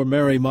questions for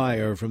Mary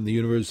Meyer from the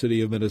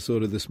University of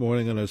Minnesota this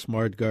morning on our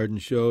Smart Garden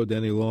Show.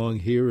 Denny Long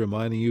here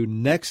reminding you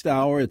next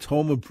hour, it's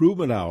Home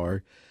Improvement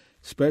Hour,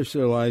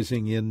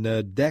 specializing in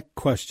deck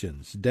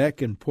questions,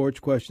 deck and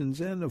porch questions,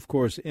 and, of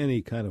course,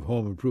 any kind of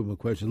home improvement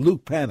question.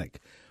 Luke Panic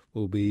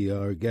will be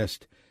our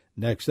guest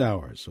next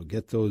hour, so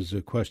get those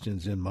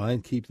questions in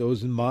mind. Keep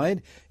those in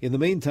mind. In the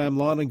meantime,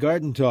 Lawn and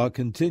Garden Talk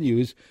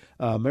continues.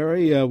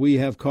 Mary, we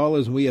have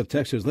callers and we have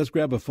texters. Let's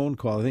grab a phone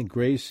call. I think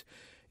Grace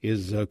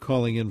is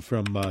calling in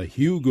from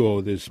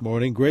Hugo this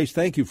morning. Grace,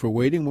 thank you for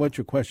waiting. What's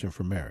your question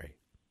for Mary?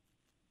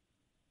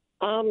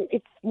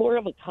 It's more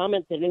of a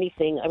comment than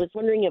anything. I was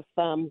wondering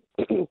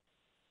if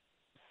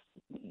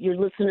your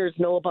listeners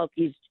know about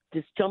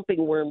this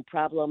jumping worm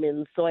problem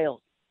in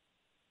soil,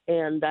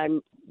 and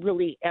I'm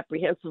really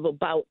apprehensive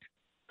about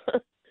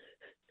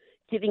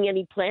getting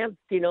any plants,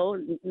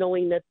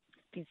 knowing that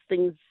these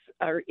things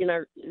are in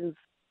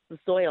the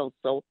soil.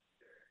 So,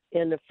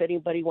 and if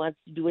anybody wants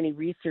to do any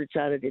research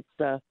on it,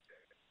 it's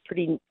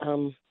pretty.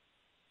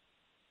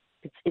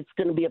 It's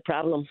going to be a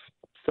problem.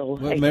 So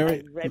well, Mary,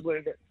 I read where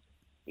it.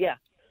 Yeah.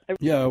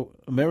 Yeah,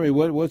 Mary,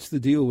 what's the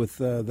deal with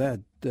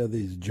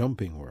these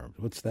jumping worms?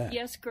 What's that?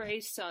 Yes,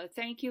 Grace,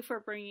 thank you for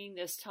bringing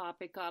this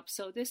topic up.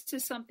 So this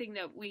is something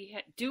that we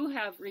do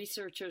have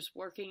researchers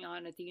working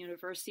on at the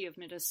University of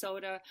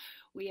Minnesota.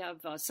 We have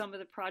some of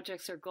the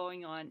projects are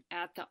going on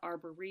at the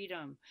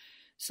Arboretum.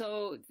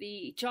 So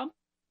the jumping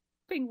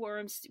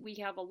worms, we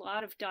have a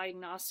lot of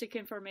diagnostic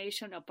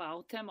information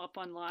about them up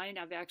online.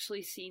 I've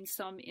actually seen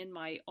some in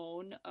my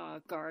own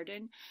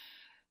garden.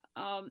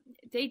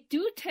 They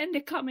do tend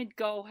to come and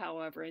go,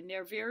 however, and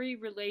they're very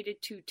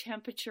related to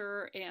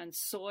temperature and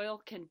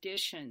soil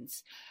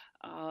conditions.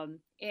 And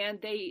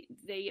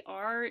they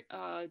are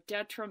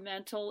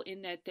detrimental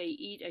in that they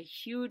eat a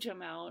huge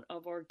amount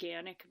of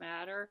organic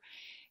matter,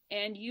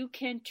 and you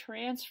can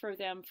transfer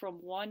them from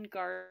one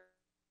garden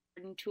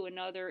to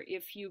another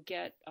if you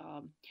get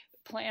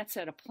plants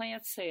at a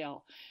plant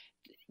sale.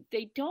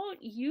 They don't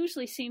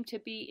usually seem to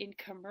be in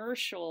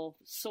commercial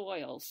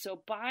soils,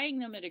 so buying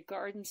them at a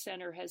garden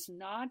center has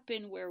not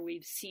been where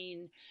we've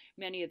seen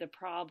many of the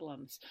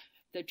problems.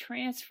 The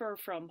transfer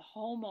from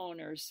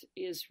homeowners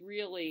is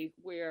really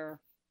where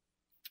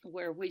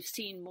we've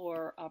seen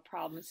more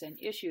problems and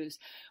issues.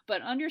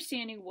 But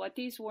understanding what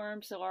these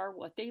worms are,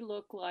 what they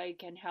look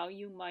like, and how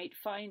you might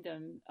find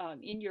them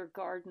in your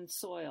garden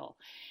soil.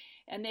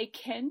 And they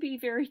can be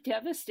very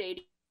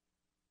devastating,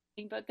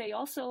 but they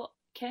also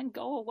can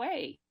go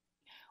away,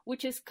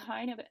 which is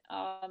kind of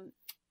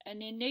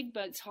an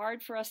enigma. It's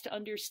hard for us to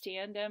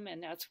understand them,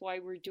 and that's why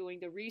we're doing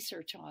the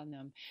research on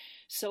them.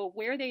 So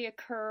where they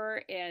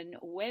occur and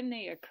when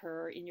they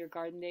occur in your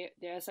garden, they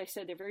as I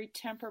said, they're very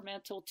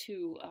temperamental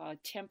to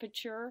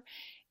temperature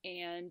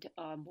and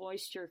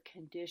moisture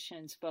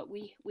conditions. But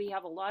we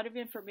have a lot of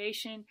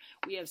information.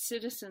 We have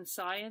citizen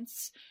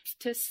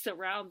scientists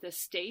around the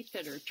state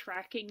that are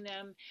tracking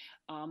them,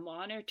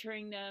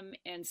 monitoring them,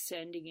 and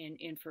sending in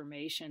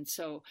information.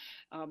 So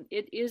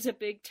it is a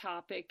big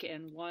topic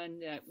and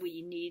one that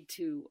we need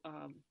to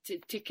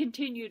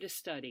continue to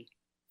study.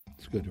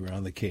 It's good we're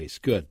on the case.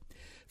 Good.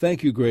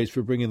 Thank you, Grace,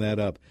 for bringing that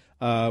up.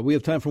 We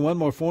have time for one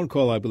more phone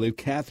call, I believe.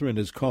 Catherine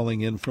is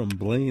calling in from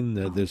Blaine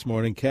this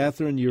morning.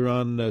 Catherine, you're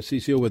on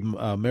CCO with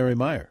Mary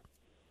Meyer.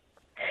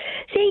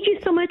 Thank you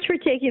so much for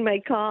taking my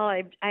call.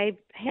 I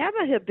have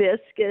a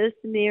hibiscus,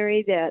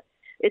 Mary, that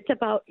it's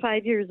about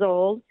 5 years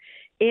old,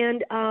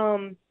 and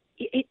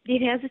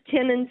it has a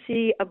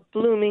tendency of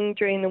blooming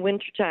during the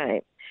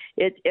wintertime.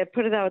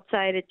 Put it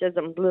outside, it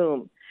doesn't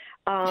bloom.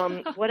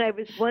 What I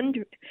was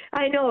wondering,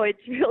 I know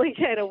it's really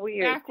kind of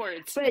weird.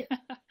 Backwards. But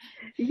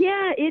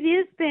yeah, it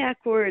is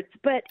backwards.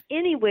 But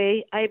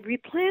anyway, I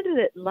replanted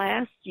it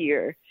last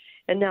year,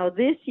 and now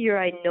this year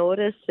I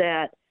noticed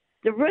that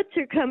the roots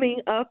are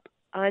coming up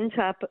on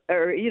top,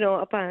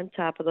 up on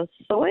top of the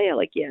soil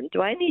again.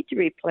 Do I need to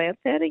replant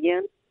that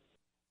again?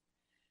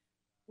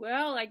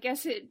 Well, I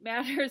guess it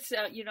matters,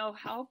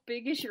 how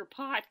big is your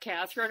pot,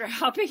 Catherine, or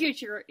how big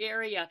is your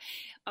area?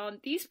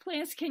 These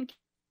plants can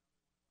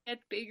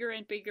get bigger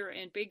and bigger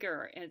and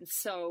bigger, and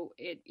so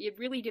it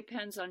really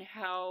depends on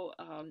how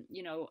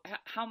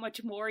how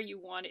much more you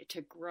want it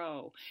to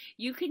grow.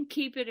 You can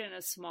keep it in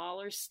a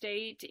smaller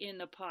state in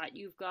the pot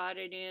you've got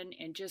it in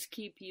and just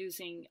keep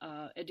using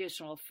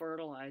additional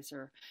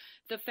fertilizer.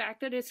 The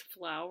fact that it's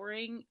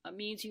flowering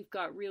means you've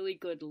got really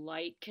good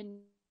light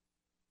conditions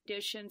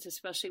conditions,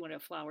 especially when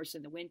it flowers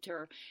in the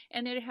winter,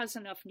 and it has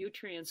enough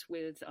nutrients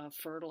with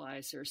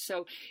fertilizer.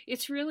 So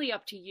it's really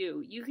up to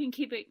you. You can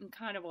keep it in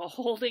kind of a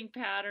holding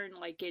pattern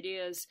like it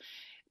is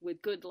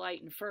with good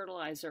light and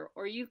fertilizer,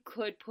 or you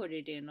could put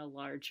it in a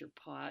larger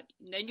pot,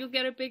 and then you'll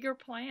get a bigger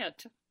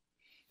plant.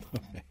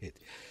 Right.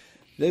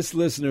 This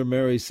listener,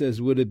 Mary,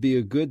 says, would it be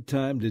a good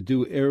time to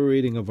do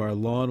aerating of our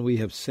lawn? We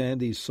have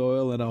sandy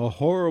soil and a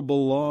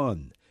horrible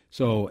lawn.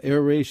 So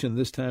aeration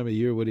this time of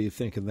year, what do you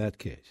think in that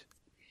case?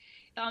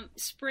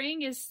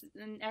 Spring is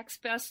the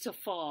next best to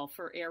fall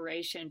for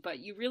aeration, but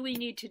you really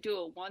need to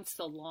do it once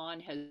the lawn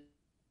has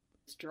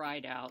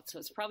dried out. So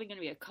it's probably going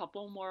to be a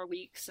couple more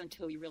weeks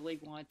until you really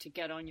want to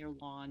get on your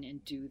lawn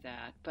and do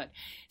that. But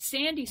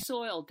sandy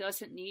soil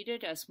doesn't need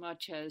it as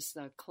much as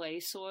the clay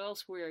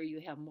soils where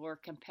you have more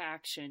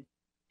compaction,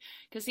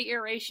 because the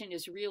aeration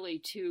is really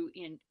to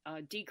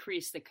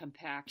decrease the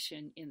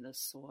compaction in the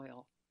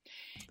soil.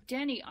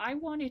 Denny, I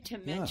wanted to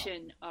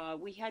mention,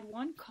 we had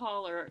one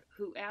caller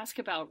who asked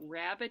about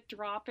rabbit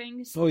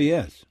droppings. Oh,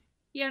 yes.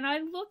 Yeah, and I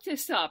looked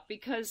this up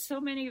because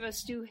so many of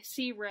us do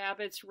see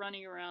rabbits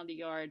running around the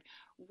yard.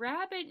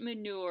 Rabbit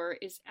manure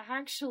is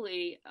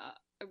actually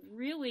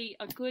really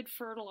a good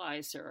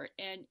fertilizer,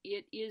 and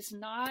it is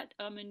not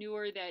a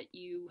manure that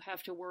you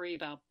have to worry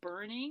about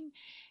burning.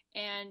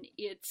 And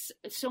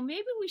so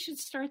maybe we should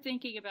start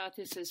thinking about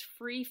this as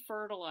free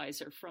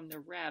fertilizer from the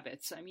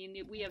rabbits. I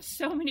mean, we have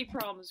so many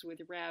problems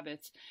with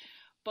rabbits,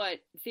 but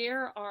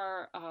there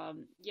are,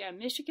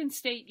 Michigan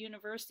State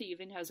University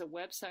even has a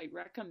website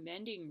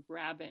recommending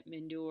rabbit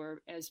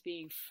manure as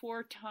being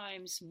 4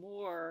 times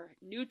more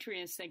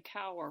nutrients than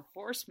cow or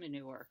horse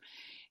manure.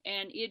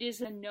 And it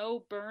is a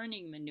no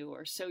burning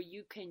manure, so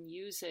you can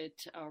use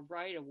it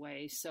right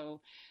away. So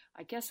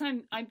I guess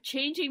I'm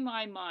changing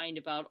my mind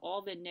about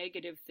all the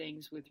negative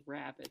things with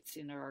rabbits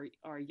in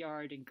our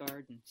yard and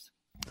gardens.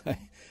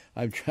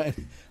 I'm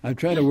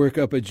trying to work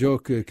up a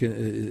joke,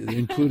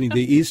 including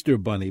the Easter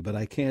Bunny, but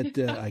I can't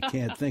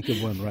think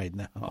of one right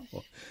now.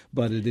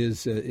 But it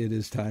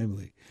is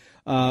timely.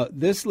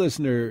 This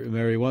listener,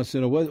 Mary, wants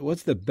to know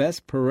what's the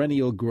best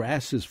perennial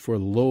grasses for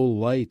low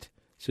light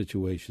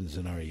situations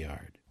in our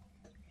yard.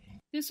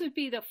 This would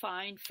be the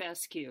fine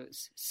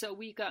fescues. So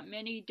we got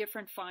many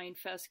different fine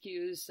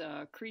fescues,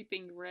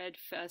 creeping red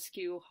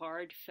fescue,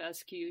 hard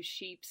fescue,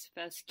 sheep's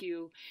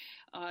fescue.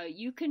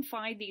 You can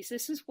find these.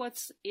 This is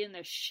what's in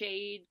the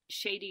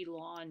shady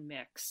lawn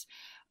mix,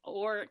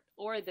 or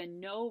the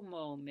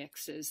no-mow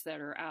mixes that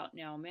are out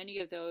now. Many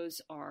of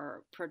those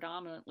are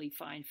predominantly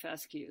fine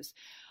fescues.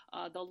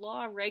 The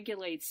law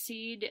regulates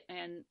seed,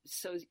 and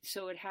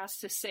so it has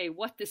to say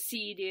what the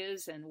seed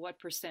is and what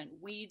percent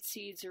weed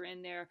seeds are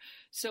in there.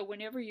 So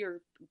whenever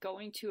you're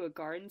going to a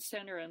garden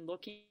center and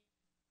looking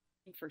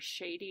for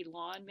shady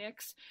lawn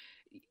mix,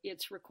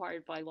 it's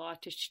required by law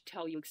to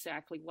tell you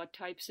exactly what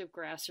types of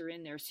grass are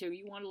in there. So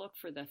you want to look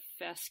for the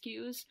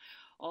fescues.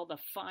 All the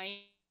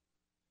fine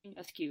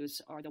fescues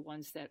are the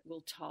ones that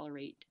will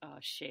tolerate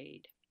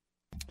shade.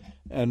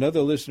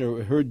 Another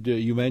listener heard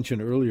you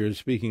mention earlier,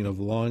 speaking of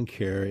lawn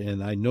care,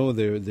 and I know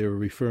they're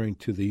referring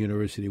to the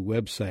university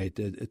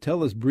website.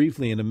 Tell us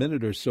briefly in a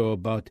minute or so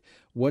about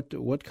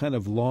what kind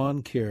of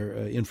lawn care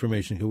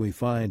information can we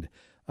find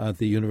at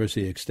the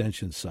University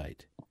Extension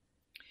site.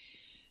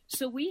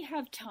 So we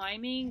have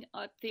timing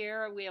up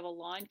there. We have a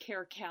lawn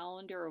care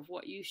calendar of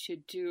what you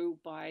should do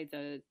by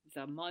the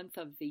month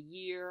of the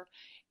year,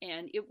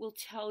 and it will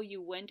tell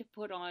you when to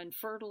put on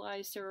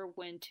fertilizer,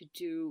 when to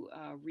do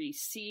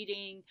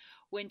reseeding,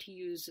 when to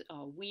use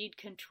weed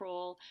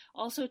control.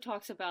 Also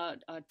talks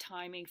about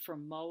timing for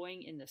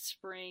mowing in the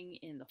spring,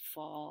 in the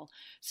fall.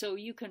 So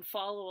you can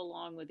follow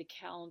along with the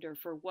calendar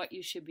for what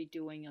you should be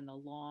doing on the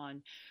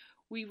lawn.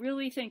 We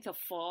really think the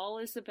fall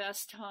is the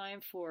best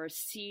time for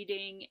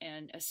seeding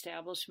and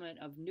establishment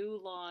of new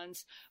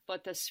lawns,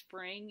 but the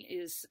spring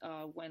is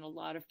when a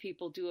lot of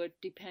people do it,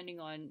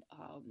 depending on,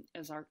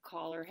 as our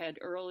caller had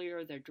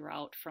earlier, the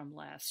drought from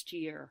last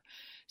year.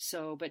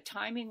 So, but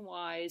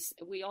timing-wise,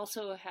 we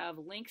also have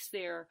links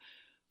there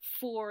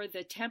for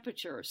the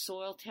temperature,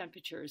 soil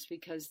temperatures,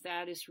 because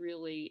that is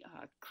really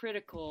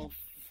critical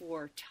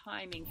for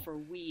timing for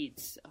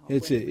weeds, when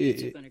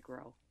weeds are going to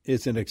grow.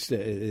 It's an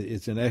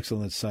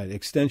excellent site,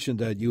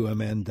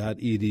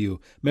 extension.umn.edu.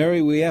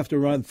 Mary, we have to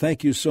run.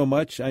 Thank you so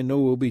much. I know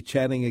we'll be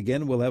chatting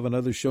again. We'll have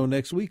another show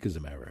next week, as a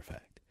matter of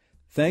fact.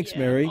 Thanks,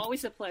 Mary.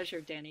 Always a pleasure,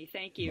 Denny.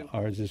 Thank you.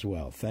 Ours as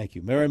well. Thank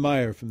you. Mary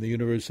Meyer from the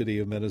University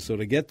of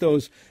Minnesota. Get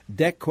those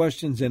deck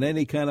questions and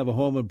any kind of a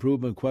home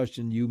improvement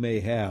question you may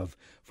have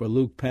for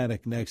Luke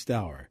Panic next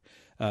hour.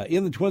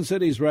 In the Twin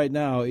Cities right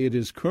now, it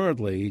is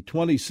currently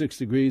 26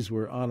 degrees.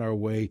 We're on our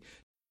way.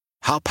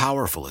 How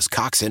powerful is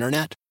Cox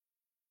Internet?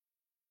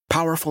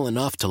 Powerful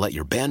enough to let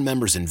your band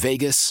members in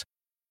Vegas,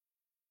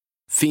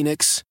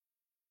 Phoenix,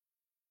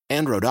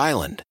 and Rhode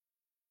Island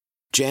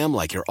jam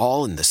like you're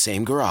all in the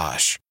same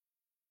garage.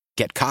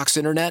 Get Cox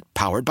Internet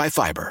powered by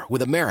fiber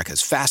with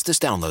America's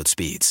fastest download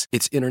speeds.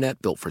 It's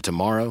internet built for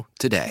tomorrow,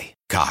 today.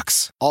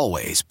 Cox,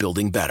 always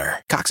building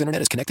better. Cox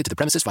Internet is connected to the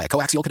premises via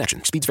coaxial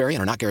connection. Speeds vary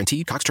and are not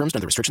guaranteed. Cox terms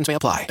and other restrictions may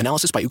apply.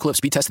 Analysis by Ookla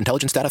Speed Test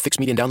Intelligence Data. Fixed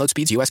median download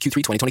speeds. US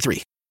Q3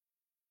 2023.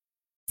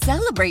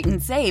 Celebrate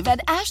and save at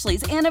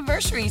Ashley's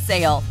Anniversary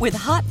Sale. With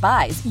Hot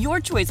Buys, your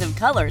choice of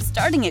colors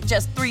starting at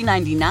just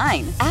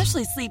 $3.99.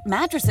 Ashley Sleep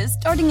mattresses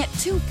starting at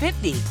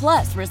 $2.50.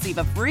 Plus, receive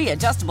a free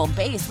adjustable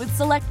base with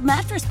select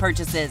mattress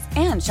purchases.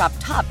 And shop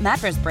top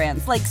mattress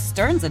brands like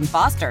Stearns &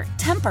 Foster,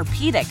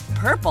 Tempur-Pedic,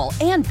 Purple,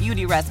 and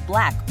Beautyrest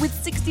Black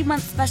with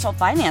 60-month special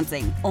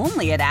financing.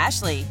 Only at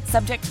Ashley.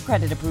 Subject to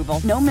credit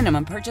approval. No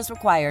minimum purchase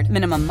required.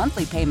 Minimum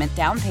monthly payment,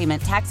 down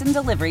payment, tax, and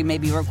delivery may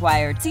be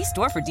required. See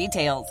store for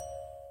details.